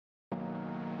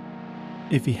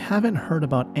If you haven't heard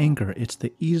about Anchor, it's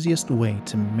the easiest way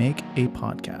to make a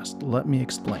podcast. Let me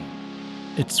explain.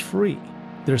 It's free.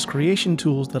 There's creation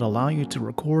tools that allow you to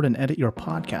record and edit your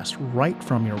podcast right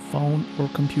from your phone or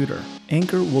computer.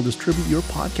 Anchor will distribute your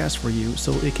podcast for you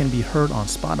so it can be heard on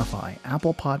Spotify,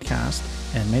 Apple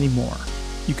Podcasts, and many more.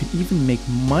 You can even make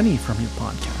money from your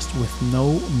podcast with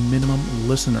no minimum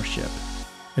listenership.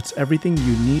 It's everything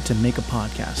you need to make a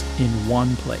podcast in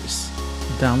one place.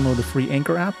 Download the free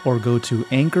Anchor app or go to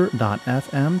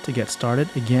anchor.fm to get started.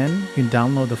 Again, you can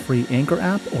download the free Anchor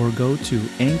app or go to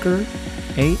anchor.fm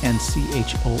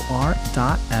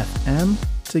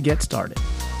to get started.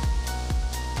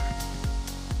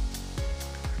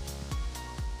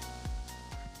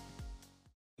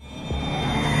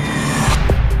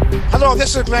 Hello,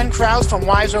 this is Glenn Krause from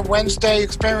Wiser Wednesday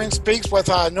Experience Speaks with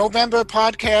our November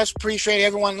podcast. Appreciate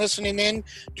everyone listening in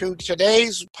to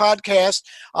today's podcast.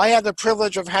 I have the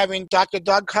privilege of having Dr.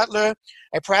 Doug Cutler,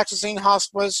 a practicing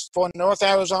hospitalist for North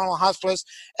Arizona Hospice,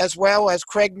 as well as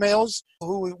Craig Mills,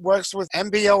 who works with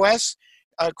MBOS.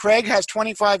 Craig has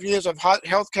 25 years of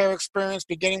healthcare experience,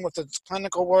 beginning with his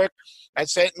clinical work at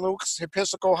St. Luke's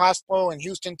Episcopal Hospital in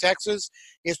Houston, Texas.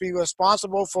 He has been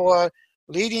responsible for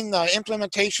leading the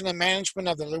implementation and management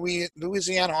of the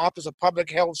Louisiana Office of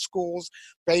Public Health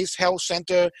Schools-based health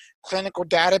center clinical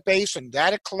database and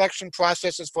data collection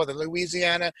processes for the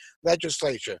Louisiana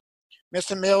legislature.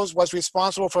 Mr. Mills was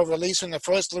responsible for releasing the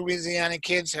first Louisiana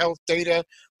Kids Health Data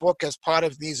book as part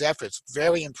of these efforts.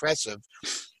 Very impressive.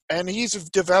 And he's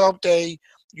developed a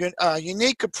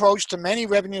unique approach to many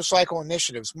revenue cycle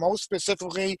initiatives, most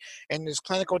specifically in this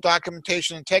clinical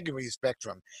documentation integrity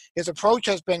spectrum. His approach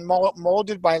has been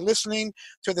molded by listening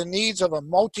to the needs of a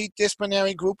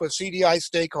multidisciplinary group of CDI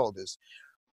stakeholders.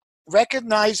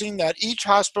 Recognizing that each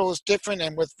hospital is different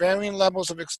and with varying levels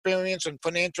of experience and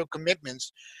financial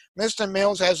commitments, Mr.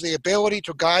 Mills has the ability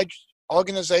to guide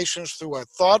organizations through a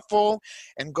thoughtful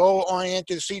and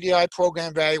goal-oriented CDI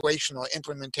program evaluation or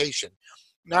implementation.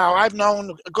 Now, I've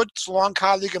known a good long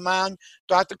colleague of mine,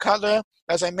 Dr. Cutler,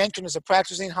 as I mentioned, is a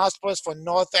practicing hospitalist for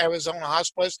North Arizona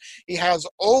Hospice. He has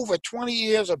over 20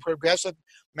 years of progressive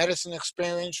medicine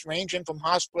experience, ranging from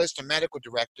hospitalist to medical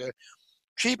director,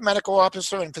 chief medical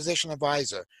officer, and physician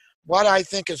advisor. What I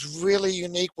think is really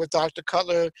unique with Dr.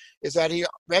 Cutler is that he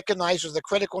recognizes the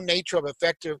critical nature of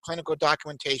effective clinical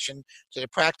documentation to the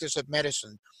practice of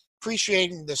medicine,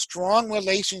 appreciating the strong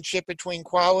relationship between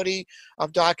quality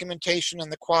of documentation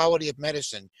and the quality of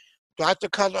medicine. Dr.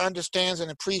 Cutler understands and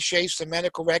appreciates the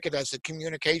medical record as a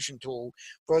communication tool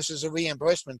versus a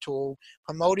reimbursement tool,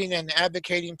 promoting and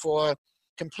advocating for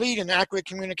complete and accurate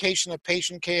communication of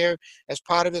patient care as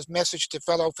part of his message to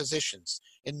fellow physicians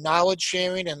in knowledge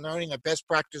sharing and learning of best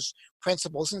practice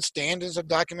principles and standards of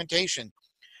documentation.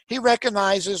 He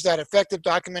recognizes that effective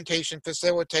documentation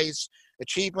facilitates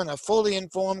achievement of fully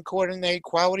informed, coordinated,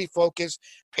 quality-focused,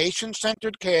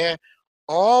 patient-centered care,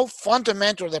 all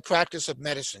fundamental to the practice of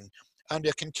medicine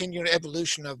under continued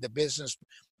evolution of the business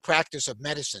practice of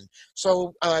medicine.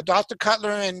 So Dr.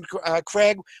 Cutler and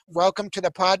Craig, welcome to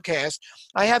the podcast.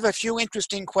 I have a few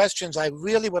interesting questions. I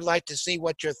really would like to see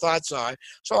what your thoughts are.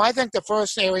 So I think the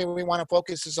first area we want to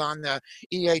focus is on the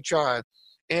EHR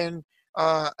and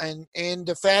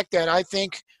the fact that I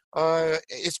think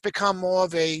it's become more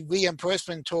of a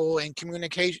reimbursement tool in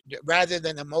communication rather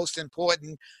than the most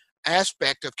important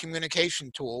aspect of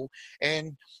communication tool.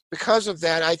 And because of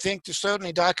that, I think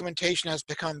certainly documentation has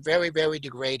become very, very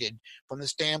degraded from the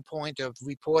standpoint of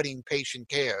reporting patient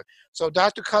care. So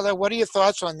Dr. Cutler, what are your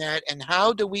thoughts on that? And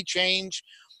how do we change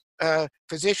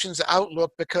physicians'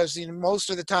 outlook? Because most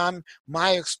of the time,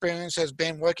 my experience has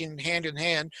been working hand in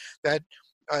hand that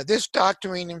this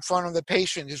doctoring in front of the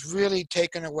patient is really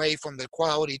taken away from the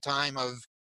quality time of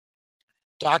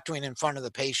doctoring in front of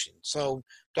the patient. So,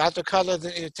 Dr. Cutler,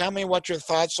 tell me what your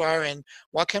thoughts are and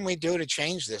what can we do to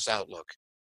change this outlook?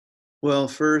 Well,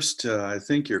 first, I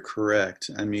think you're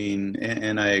correct. I mean,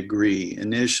 and I agree.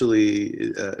 Initially,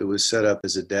 it was set up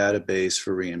as a database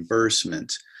for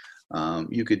reimbursement.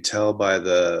 You could tell by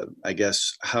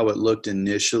how it looked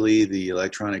initially. The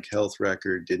electronic health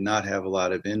record did not have a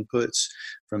lot of inputs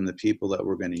from the people that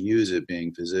were going to use it,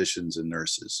 being physicians and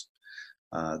nurses.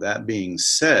 That being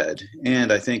said,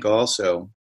 and I think also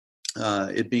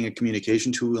it being a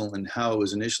communication tool and how it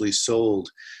was initially sold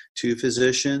to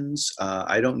physicians,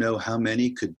 I don't know how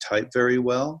many could type very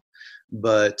well,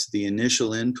 but the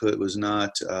initial input was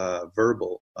not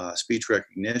verbal speech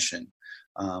recognition,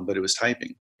 but it was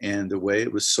typing. And the way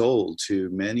it was sold to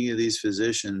many of these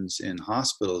physicians in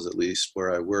hospitals, at least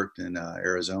where I worked in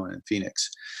Arizona and Phoenix,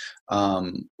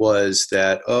 was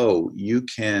that, you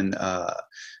can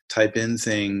type in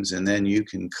things, and then you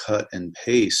can cut and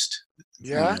paste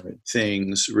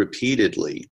things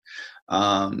repeatedly.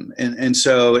 And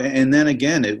then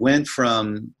again, it went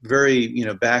from very,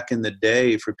 back in the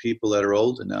day, for people that are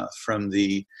old enough, from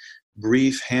the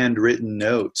brief handwritten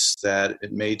notes that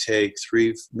it may take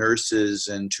 3 nurses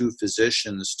and 2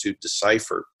 physicians to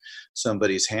decipher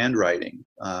somebody's handwriting,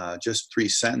 just 3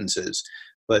 sentences.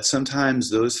 But sometimes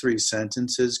those 3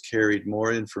 sentences carried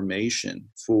more information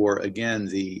for, again,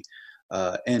 the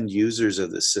end users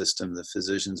of the system, the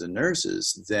physicians and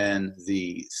nurses, than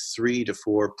the 3 to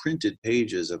 4 printed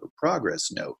pages of a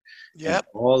progress note. Yep.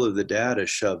 And all of the data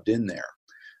shoved in there.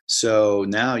 So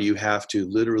now you have to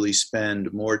literally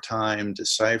spend more time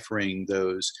deciphering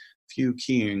those few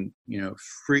key,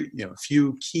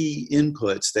 few key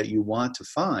inputs that you want to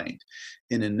find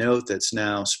in a note that's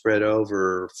now spread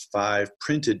over 5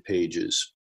 printed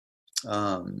pages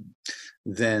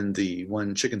than the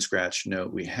one chicken scratch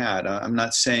note we had. I'm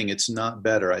not saying it's not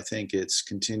better. I think it's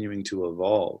continuing to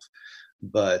evolve,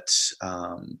 but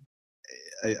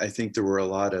I think there were a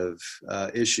lot of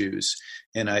issues,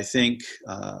 and I think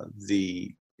I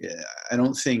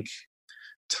don't think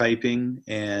typing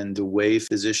and the way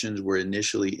physicians were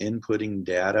initially inputting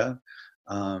data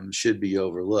should be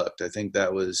overlooked. I think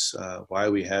that was why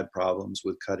we had problems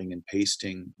with cutting and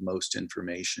pasting most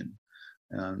information.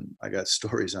 I got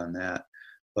stories on that.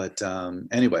 But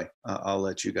anyway, I'll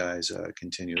let you guys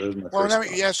continue.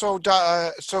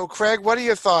 So Craig, what are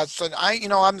your thoughts? And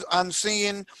I'm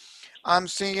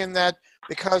seeing that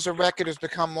because the record has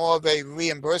become more of a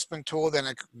reimbursement tool than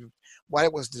what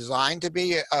it was designed to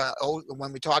be.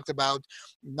 When we talked about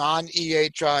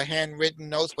non-EHR handwritten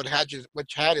notes,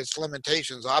 which had its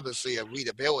limitations, obviously, of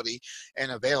readability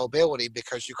and availability,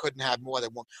 because you couldn't have more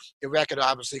than one. The record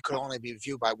obviously could only be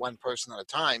viewed by one person at a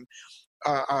time.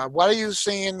 What are you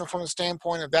seeing from the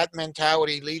standpoint of that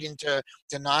mentality leading to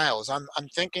denials? I'm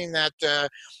thinking that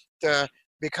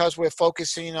because we're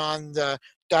focusing on the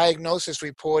diagnosis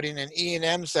reporting and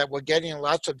E&Ms, that we're getting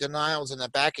lots of denials in the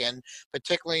back end,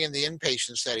 particularly in the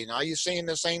inpatient setting. Are you seeing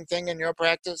the same thing in your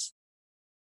practice?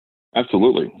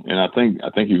 Absolutely, and I think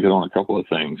you hit on a couple of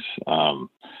things.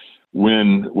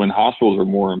 When hospitals are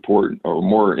more important or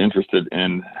more interested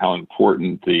in how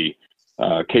important the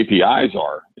KPIs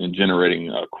are in generating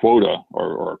a quota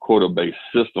or a quota-based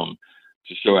system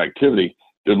to show activity,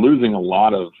 they're losing a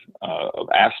lot of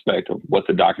aspect of what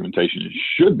the documentation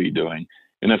should be doing,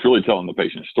 and that's really telling the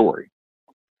patient's story.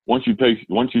 Once you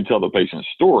tell the patient's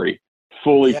story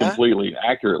fully, completely,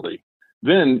 accurately,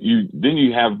 then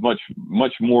you have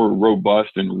much more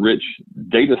robust and rich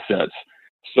data sets,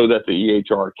 so that the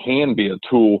EHR can be a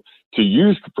tool to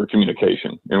use for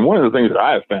communication. And one of the things that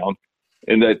I have found,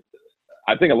 and that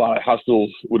I think a lot of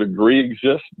hospitals would agree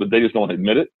exists, but they just don't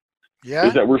admit it,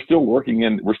 is that we're still working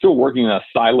in a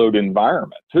siloed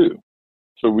environment too.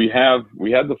 So we have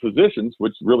the physicians,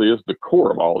 which really is the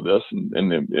core of all of this,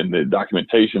 and the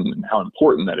documentation and how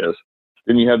important that is.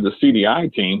 Then you have the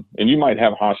CDI team, and you might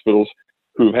have hospitals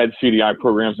who've had CDI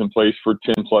programs in place for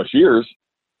 10 plus years.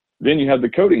 Then you have the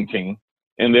coding team,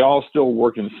 and they all still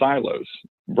work in silos.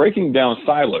 Breaking down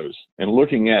silos and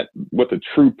looking at what the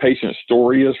true patient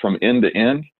story is from end to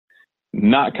end,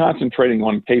 not concentrating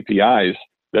on KPIs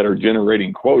that are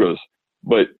generating quotas,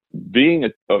 but being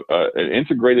an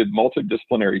integrated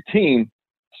multidisciplinary team,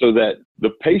 so that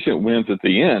the patient wins at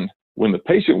the end. When the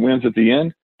patient wins at the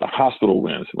end, the hospital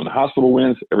wins. When the hospital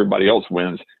wins, everybody else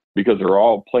wins, because they're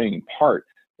all playing part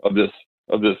of this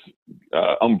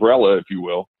umbrella, if you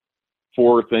will,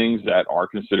 for things that are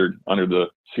considered under the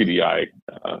CDI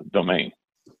domain.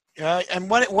 And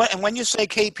when you say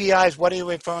KPIs, what are you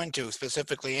referring to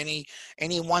specifically?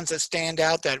 Any ones that stand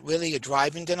out that really are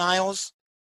driving denials?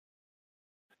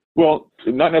 Well,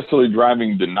 not necessarily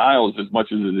driving denials as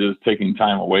much as it is taking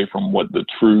time away from what the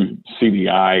true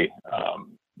CDIS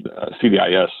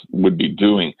would be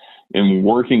doing, and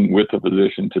working with the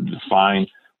physician to define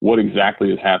what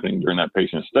exactly is happening during that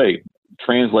patient's stay,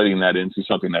 translating that into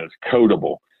something that is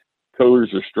codable.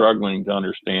 Coders are struggling to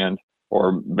understand,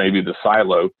 or maybe the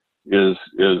silo is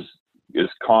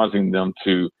causing them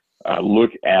to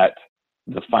look at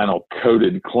the final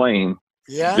coded claim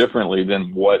differently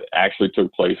than what actually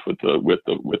took place with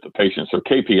the patient. So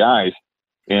KPIs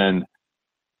and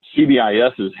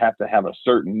CDISs have to have a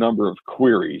certain number of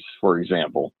queries, for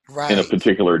example, in a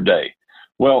particular day.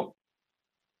 Well,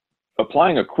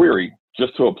 applying a query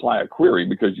just to apply a query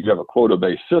because you have a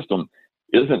quota-based system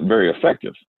isn't very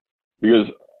effective, because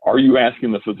are you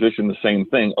asking the physician the same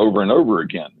thing over and over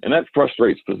again? And that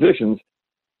frustrates physicians.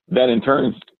 That in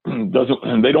turn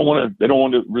they don't want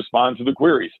to respond to the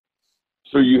queries.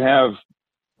 So you have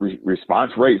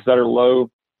response rates that are low,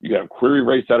 you have query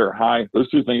rates that are high. Those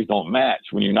two things don't match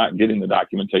when you're not getting the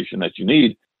documentation that you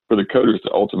need for the coders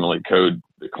to ultimately code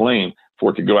the claim for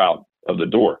it to go out of the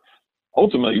door.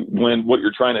 Ultimately, when what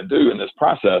you're trying to do in this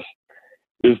process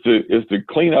is to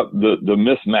clean up the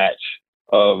mismatch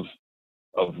of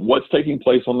what's taking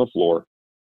place on the floor,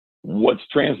 what's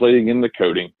translating in the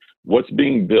coding, what's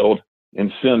being billed,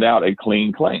 and send out a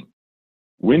clean claim.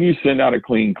 When you send out a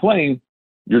clean claim,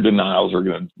 your denials are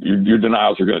going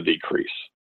to decrease.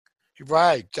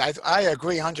 Right. I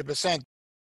agree 100%.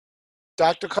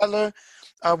 Dr. Cutler,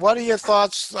 what are your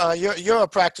thoughts? You're a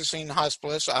practicing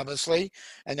hospitalist, obviously,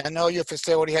 and I know your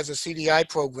facility has a CDI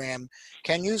program.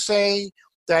 Can you say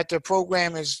that the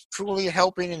program is truly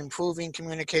helping and improving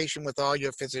communication with all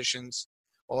your physicians?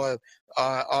 Or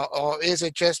is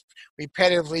it just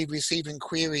repetitively receiving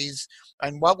queries?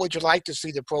 And what would you like to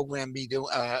see the program be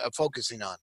focusing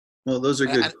on? Well, those are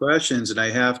good questions, and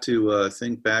I have to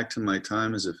think back to my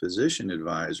time as a physician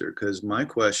advisor, because my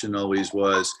question always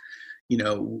was,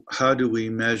 how do we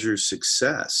measure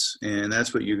success? And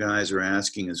that's what you guys are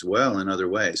asking as well in other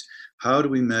ways. How do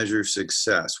we measure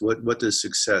success? What does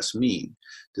success mean?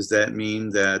 Does that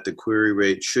mean that the query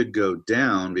rate should go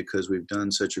down because we've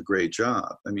done such a great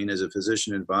job? I mean, as a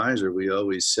physician advisor, we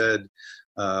always said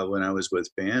when I was with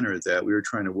Banner that we were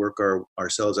trying to work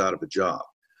ourselves out of a job.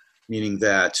 Meaning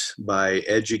that by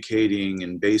educating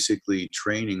and basically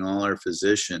training all our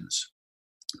physicians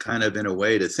kind of in a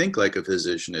way to think like a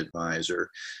physician advisor,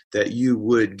 that you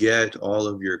would get all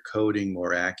of your coding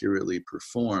more accurately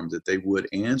performed, that they would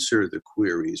answer the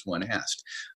queries when asked.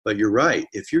 But you're right,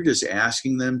 if you're just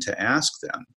asking them to ask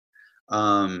them,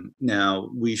 now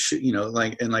we should,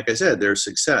 like I said, there's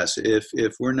success.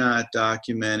 If we're not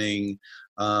documenting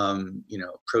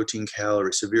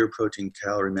severe protein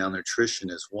calorie malnutrition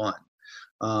is one.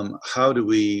 How do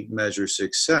we measure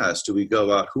success? Do we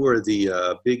go out? Who are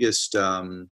the biggest?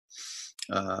 There's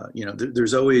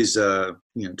always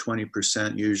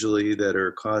 20% usually that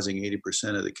are causing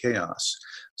 80% of the chaos.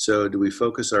 So do we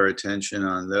focus our attention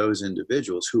on those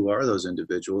individuals? Who are those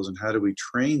individuals, and how do we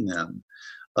train them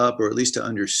up, or at least to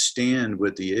understand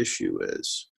what the issue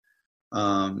is?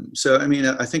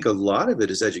 I think a lot of it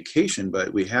is education,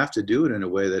 but we have to do it in a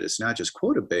way that it's not just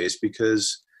quota-based,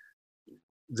 because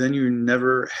then you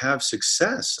never have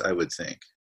success, I would think.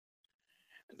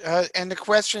 And the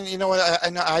question,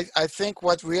 I think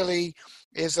what really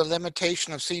is a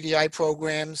limitation of CDI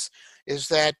programs is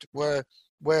that we're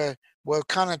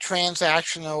kind of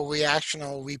transactional,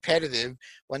 reactional, repetitive.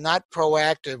 We're not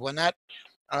proactive. We're not.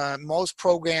 Most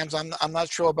programs, I'm not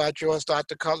sure about yours,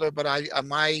 Dr. Cutler, but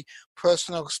my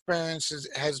personal experience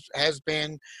has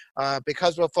been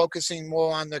because we're focusing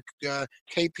more on the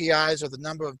KPIs, or the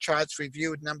number of charts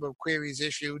reviewed, number of queries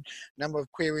issued, number of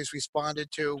queries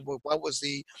responded to. What was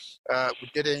did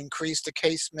it increase the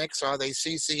case mix? Are they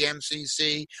CC,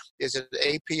 MCC? Is it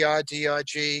APR,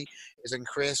 DRG? Is it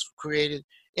created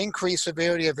increased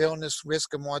severity of illness,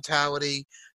 risk of mortality?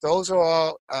 Those are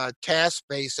all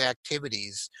task-based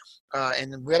activities.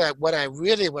 And what I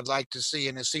really would like to see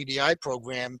in a CDI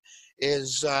program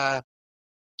is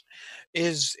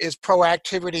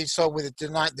proactivity, so with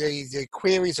the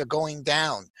queries are going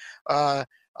down.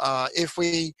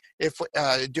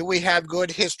 Do we have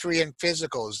good history in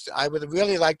physicals? I would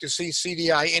really like to see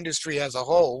CDI industry as a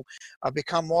whole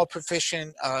become more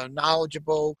proficient,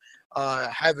 knowledgeable,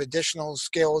 have additional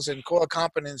skills and core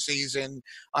competencies in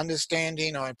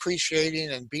understanding or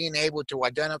appreciating and being able to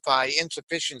identify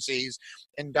insufficiencies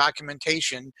in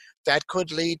documentation that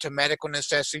could lead to medical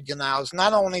necessity denials,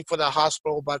 not only for the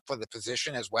hospital, but for the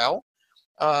physician as well.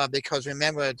 Because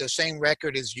remember, the same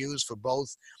record is used for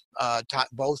both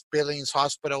billings,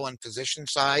 hospital and physician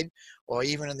side, or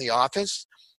even in the office,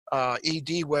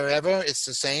 ED, wherever, it's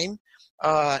the same.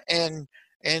 And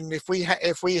if we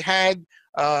had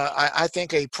I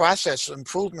think a process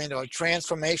improvement or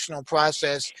transformational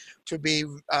process to be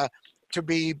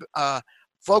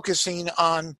focusing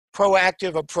on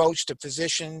proactive approach to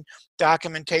physician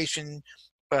documentation,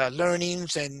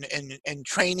 learnings and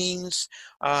trainings,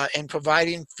 and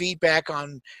providing feedback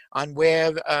on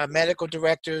where medical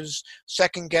directors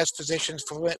second guess physician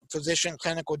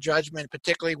clinical judgment,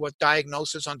 particularly with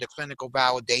diagnosis under clinical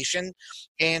validation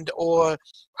and or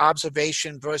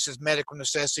observation versus medical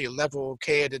necessity level of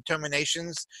care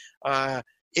determinations.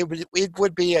 It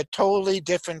would be a totally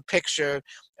different picture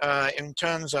in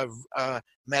terms of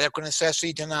medical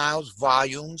necessity denials,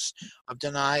 volumes of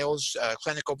denials,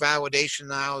 clinical validation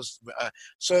denials,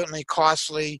 certainly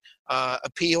costly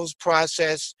appeals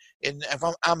process.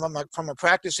 From a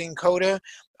practicing coder,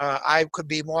 I could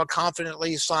be more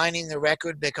confidently signing the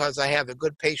record because I have a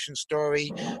good patient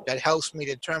story that helps me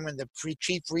determine the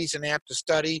chief reason after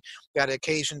study that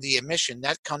occasioned the admission.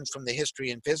 That comes from the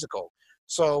history and physical.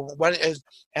 So what is,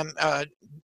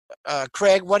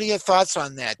 Craig, what are your thoughts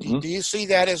on that? Do you see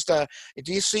that as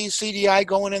do you see CDI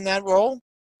going in that role?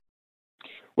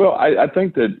 Well, I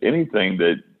think that anything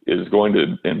that is going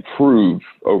to improve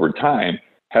over time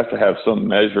has to have some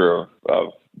measure of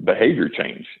behavior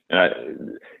change.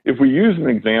 And if we use an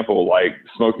example like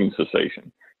smoking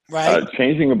cessation, right,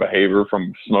 changing a behavior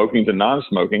from smoking to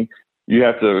non-smoking, you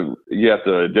have to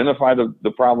identify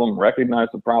the problem, recognize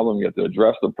the problem, you have to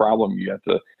address the problem, you have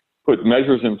to put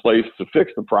measures in place to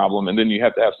fix the problem, and then you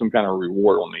have to have some kind of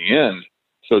reward on the end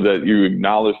so that you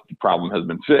acknowledge the problem has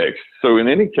been fixed. So in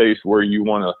any case where you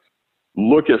want to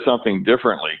look at something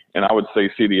differently, and I would say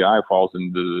CDI falls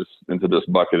into this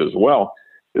bucket as well,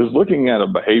 is looking at a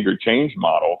behavior change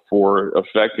model for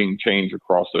affecting change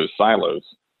across those silos,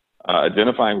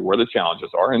 identifying where the challenges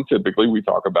are. And typically we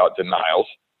talk about denials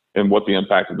and what the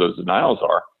impact of those denials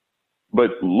are,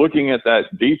 but looking at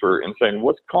that deeper and saying,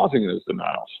 what's causing those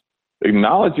denials?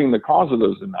 Acknowledging the cause of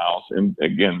those denials. And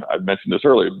again, I mentioned this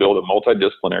earlier, build a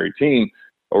multidisciplinary team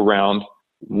around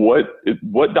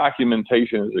what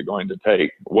documentation is it going to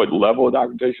take? What level of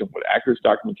documentation, what accurate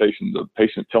documentation, the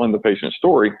patient telling the patient's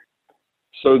story,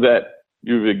 so that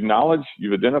you've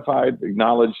identified,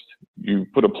 acknowledged, you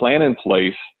put a plan in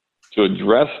place to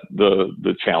address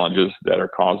the challenges that are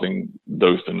causing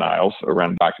those denials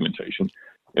around documentation,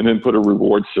 and then put a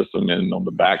reward system in on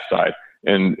the backside.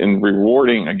 And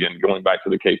rewarding, again, going back to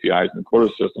the KPIs and the quota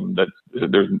system, that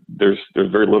there's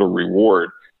very little reward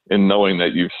in knowing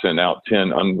that you've sent out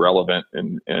 10 irrelevant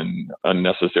and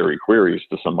unnecessary queries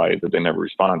to somebody that they never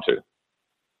respond to.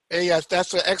 Hey, yes,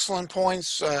 that's an excellent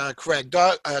points, Craig.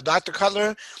 Dr.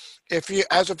 Cutler, if you,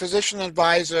 as a physician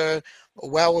advisor,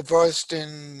 well versed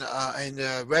in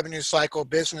the revenue cycle,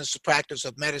 business practice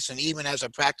of medicine, even as a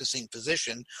practicing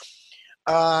physician,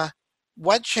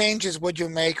 what changes would you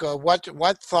make, or what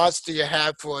thoughts do you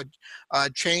have for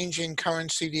changing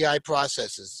current CDI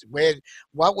processes?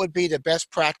 What would be the best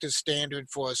practice standard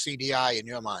for a CDI in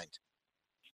your mind?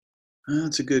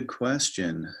 That's a good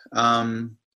question.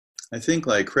 I think,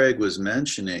 like Craig was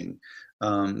mentioning,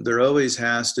 there always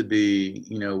has to be,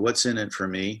 what's in it for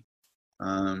me.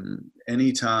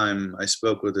 Anytime I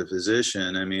spoke with a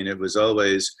physician, I mean, it was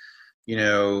always,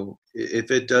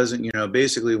 if it doesn't,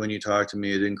 basically when you talk to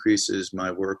me, it increases my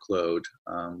workload.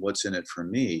 What's in it for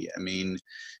me? I mean,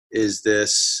 is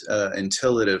this,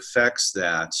 until it affects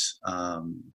that,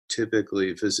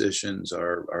 typically physicians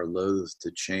are loath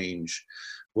to change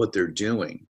what they're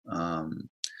doing.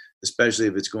 Especially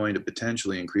if it's going to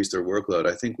potentially increase their workload.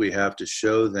 I think we have to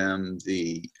show them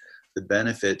the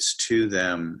benefits to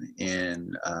them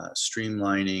in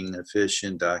streamlining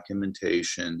efficient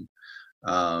documentation,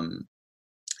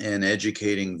 and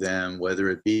educating them, whether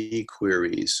it be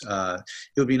queries. It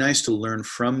would be nice to learn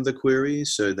from the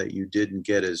queries so that you didn't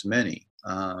get as many.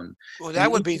 Well,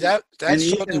 that would be that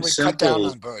certainly would cut down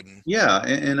on burden. Yeah,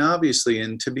 and obviously,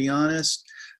 and to be honest,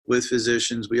 with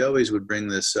physicians, we always would bring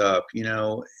this up,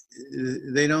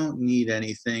 they don't need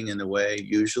anything in the way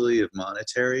usually of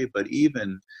monetary, but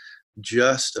even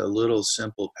just a little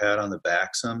simple pat on the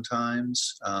back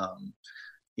sometimes.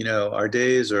 Our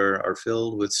days are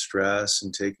filled with stress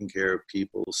and taking care of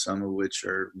people, some of which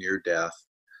are near death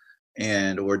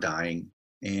or dying.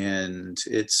 And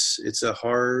it's a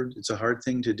hard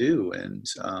thing to do. And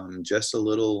just a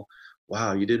little,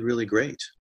 wow, you did really great.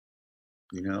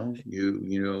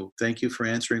 Thank you for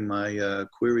answering my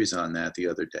queries on that the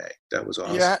other day. That was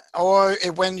awesome. Yeah, or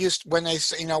when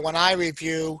I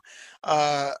review,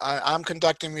 I'm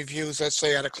conducting reviews, let's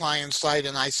say at a client site,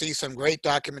 and I see some great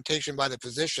documentation by the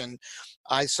physician,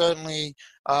 I certainly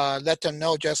let them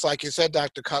know, just like you said,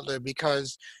 Dr. Cutler,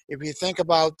 because if you think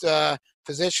about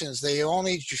physicians, they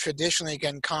only traditionally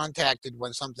get contacted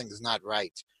when something is not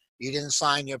right. You didn't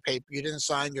sign your paper. You didn't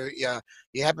sign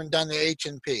you haven't done the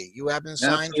H&P. You haven't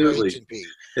signed your H&P.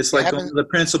 It's like going to the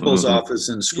principal's office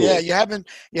in school. Yeah, you haven't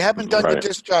done the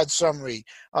discharge summary.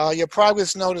 Your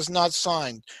progress note is not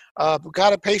signed.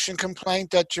 Got a patient complaint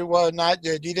that you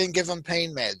didn't give them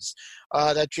pain meds,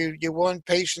 that you weren't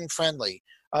patient friendly.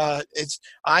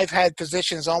 I've had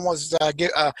physicians almost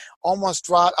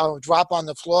drop on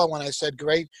the floor when I said,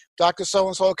 "Great, Dr.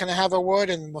 So-and-so, can I have a word?"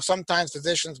 And sometimes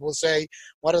physicians will say,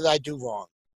 "What did I do wrong?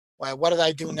 What did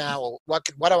I do now? What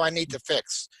do I need to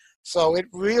fix?" So it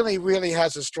really, really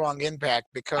has a strong impact,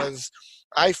 because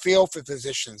I feel for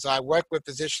physicians. I work with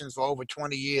physicians for over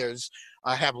 20 years.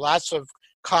 I have lots of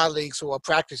colleagues who are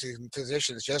practicing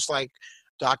physicians, just like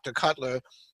Dr. Cutler.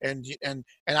 And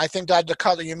I think, Dr.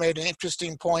 Cutler, you made an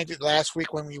interesting point last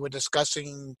week when we were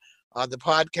discussing the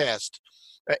podcast.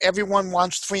 Everyone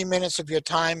wants 3 minutes of your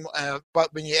time,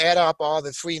 but when you add up all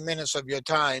the 3 minutes of your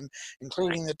time,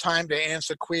 including the time to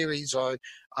answer queries or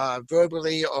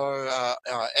verbally or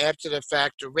after the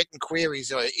fact, or written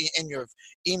queries or in your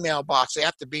email box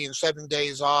after being 7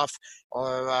 days off,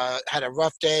 or had a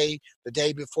rough day the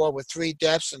day before with 3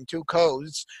 deaths and 2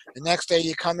 codes. The next day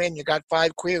you come in, you got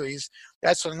 5 queries.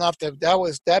 That's enough.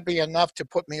 That'd be enough to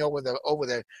put me over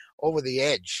the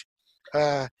edge.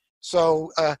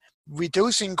 So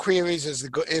reducing queries is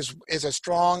a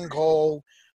strong goal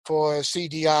for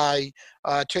CDI,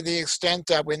 to the extent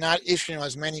that we're not issuing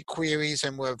as many queries,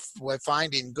 and we're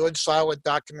finding good, solid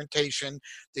documentation.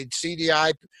 The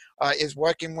CDI is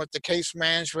working with the case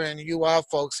management and UR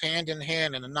folks hand in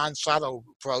hand in a non-silo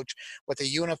approach with a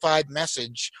unified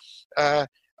message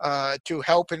to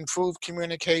help improve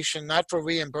communication, not for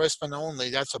reimbursement only,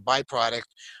 that's a byproduct,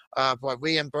 but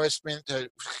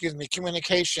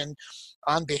communication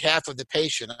on behalf of the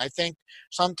patient. I think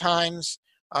sometimes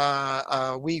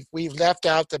we've left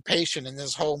out the patient in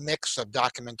this whole mix of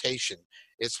documentation.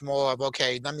 It's more of,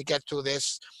 okay, let me get through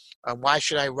this. Why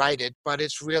should I write it? But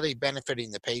it's really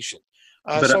benefiting the patient.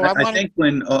 But I think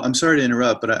I'm sorry to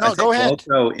interrupt, but I think go ahead.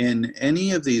 Also in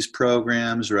any of these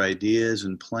programs or ideas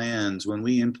and plans, when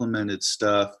we implemented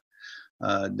stuff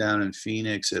down in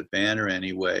Phoenix at Banner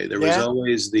anyway, there was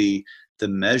always the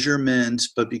measurement,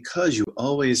 but because you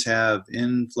always have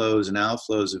inflows and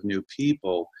outflows of new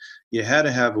people, you had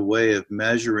to have a way of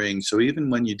measuring. So even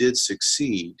when you did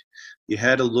succeed, you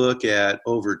had to look at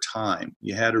over time.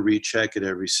 You had to recheck it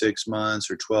every 6 months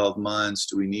or 12 months.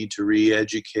 Do we need to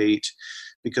re-educate?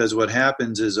 Because what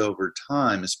happens is over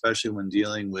time, especially when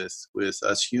dealing with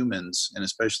us humans, and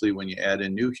especially when you add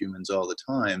in new humans all the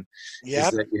time,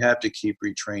 is that you have to keep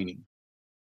retraining,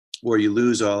 or you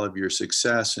lose all of your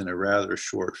success in a rather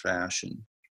short fashion.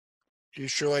 You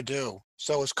sure do.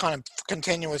 So it's kind of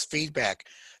continuous feedback.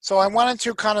 So I wanted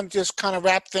to kind of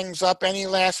wrap things up. Any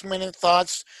last minute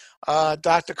thoughts,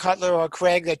 Dr. Cutler or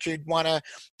Craig, that you'd want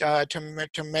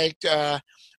to make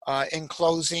in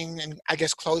closing, and I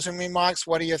guess closing remarks?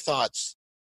 What are your thoughts?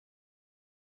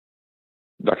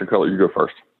 Dr. Cutler, you go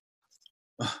first.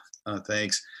 Oh,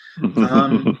 thanks.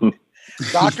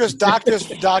 Doctors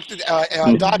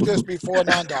before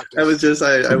non-doctors.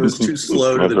 I was too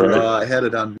slow to the draw. I had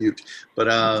it on mute. But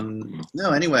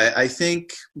no, anyway, I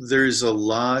think there's a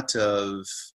lot of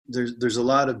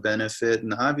benefit,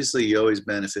 and obviously you always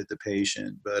benefit the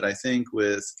patient. But I think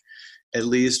at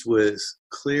least with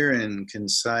clear and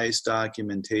concise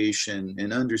documentation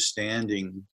and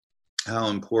understanding how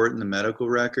important the medical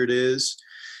record is,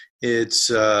 it's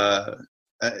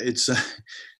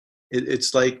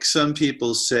like some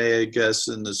people say, I guess,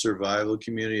 in the survival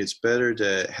community, it's better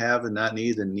to have and not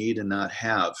need than need and not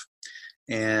have.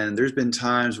 And there's been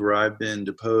times where I've been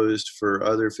deposed for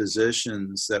other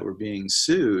physicians that were being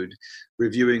sued,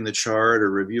 reviewing the chart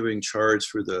or reviewing charts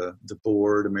for the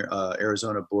board,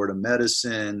 Arizona Board of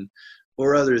Medicine,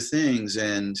 or other things.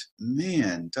 And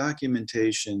man,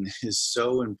 documentation is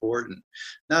so important,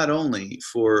 not only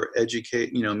for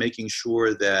making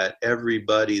sure that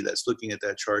everybody that's looking at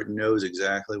that chart knows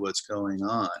exactly what's going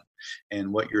on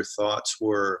and what your thoughts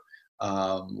were,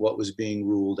 what was being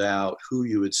ruled out, who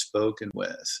you had spoken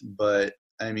with. But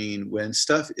I mean, when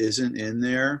stuff isn't in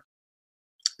there,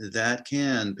 that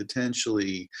can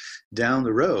potentially down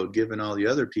the road, given all the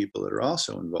other people that are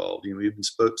also involved. We've been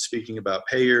speaking about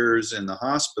payers and the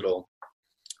hospital,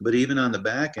 but even on the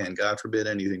back end, God forbid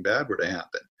anything bad were to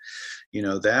happen.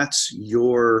 That's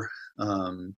your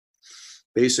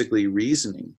basically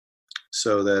reasoning,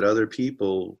 so that other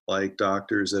people, like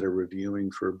doctors that are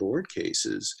reviewing for board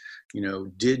cases,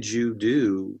 did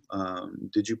you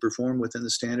perform within the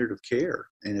standard of care?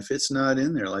 And if it's not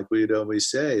in there, like we'd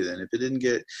always say, then if you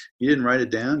didn't write it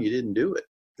down, you didn't do it.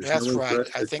 That's right.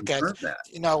 I think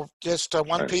that. Just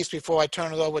one piece before I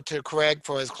turn it over to Craig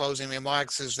for his closing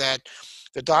remarks is that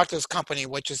the Doctors Company,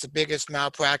 which is the biggest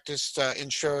malpractice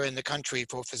insurer in the country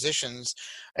for physicians,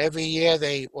 every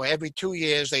 2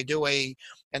 years they do a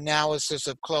analysis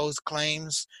of closed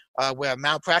claims, where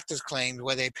malpractice claims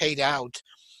where they paid out.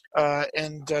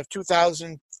 And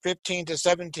 2015 to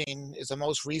 17 is the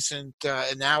most recent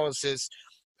analysis.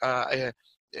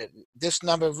 This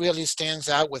number really stands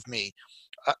out with me.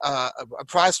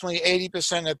 Approximately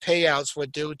 80% of payouts were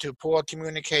due to poor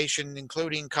communication,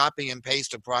 including copy and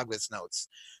paste of progress notes.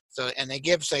 So, and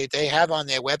they have on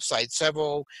their website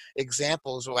several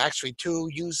examples, or actually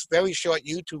 2 very short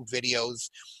YouTube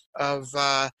videos of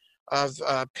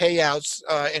payouts,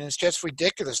 and it's just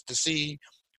ridiculous to see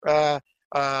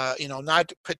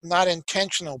not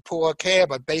intentional poor care,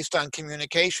 but based on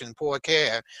communication poor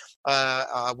care,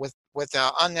 with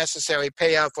unnecessary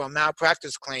payout for a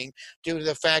malpractice claim due to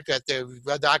the fact that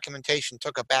the documentation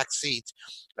took a back seat.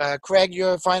 Craig,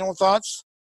 your final thoughts?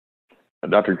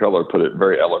 Dr. Cutler put it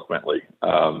very eloquently.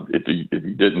 If you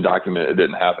didn't document it, it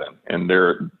didn't happen. And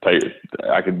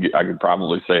I could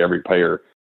probably say every payer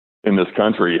in this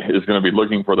country is going to be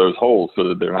looking for those holes so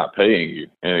that they're not paying you.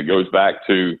 And it goes back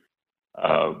to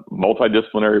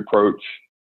multidisciplinary approach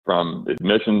from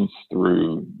admissions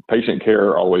through patient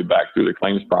care all the way back through the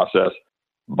claims process.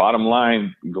 Bottom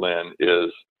line, Glenn,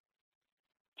 is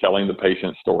telling the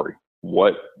patient story.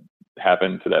 What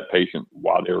happened to that patient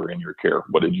while they were in your care?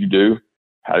 What did you do?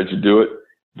 How did you do it?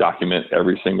 Document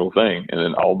every single thing. And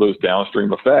then all those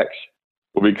downstream effects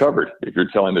will be covered if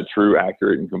you're telling the true,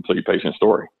 accurate, and complete patient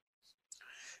story.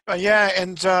 Very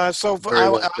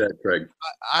well said, Craig.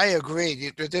 I agree.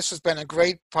 This has been a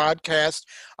great podcast.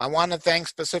 I want to thank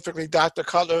specifically Dr.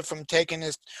 Cutler for taking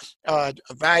his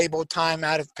valuable time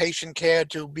out of patient care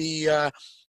to be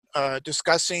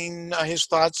discussing his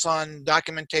thoughts on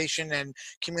documentation and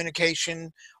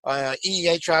communication.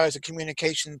 EHR is a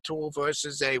communication tool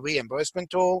versus a reimbursement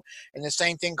tool. And the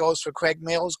same thing goes for Craig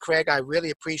Mills. Craig, I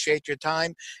really appreciate your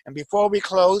time. And before we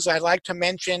close, I'd like to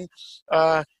mention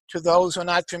to those who are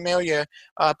not familiar,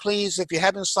 please, if you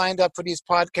haven't signed up for these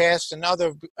podcasts and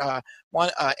other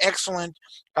excellent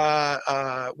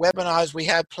webinars we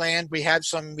have planned, we have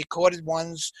some recorded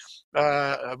ones,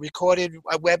 recorded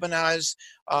webinars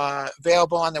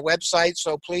available on the website.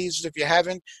 So please, if you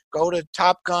haven't, go to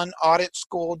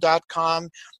topgunauditschool.com.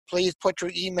 Please put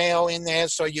your email in there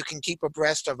so you can keep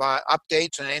abreast of our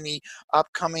updates and any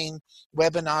upcoming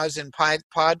webinars and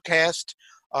podcast.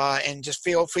 And just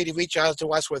feel free to reach out to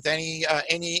us with any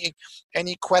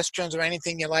questions or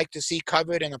anything you'd like to see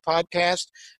covered in a podcast.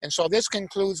 And so this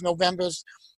concludes November's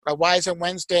Wiser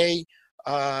Wednesday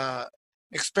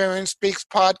Experience Speaks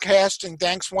podcast. And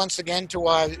thanks once again to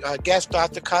our guest,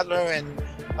 Dr. Cutler and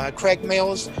Craig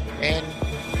Mills. And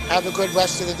have a good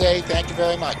rest of the day. Thank you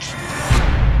very much.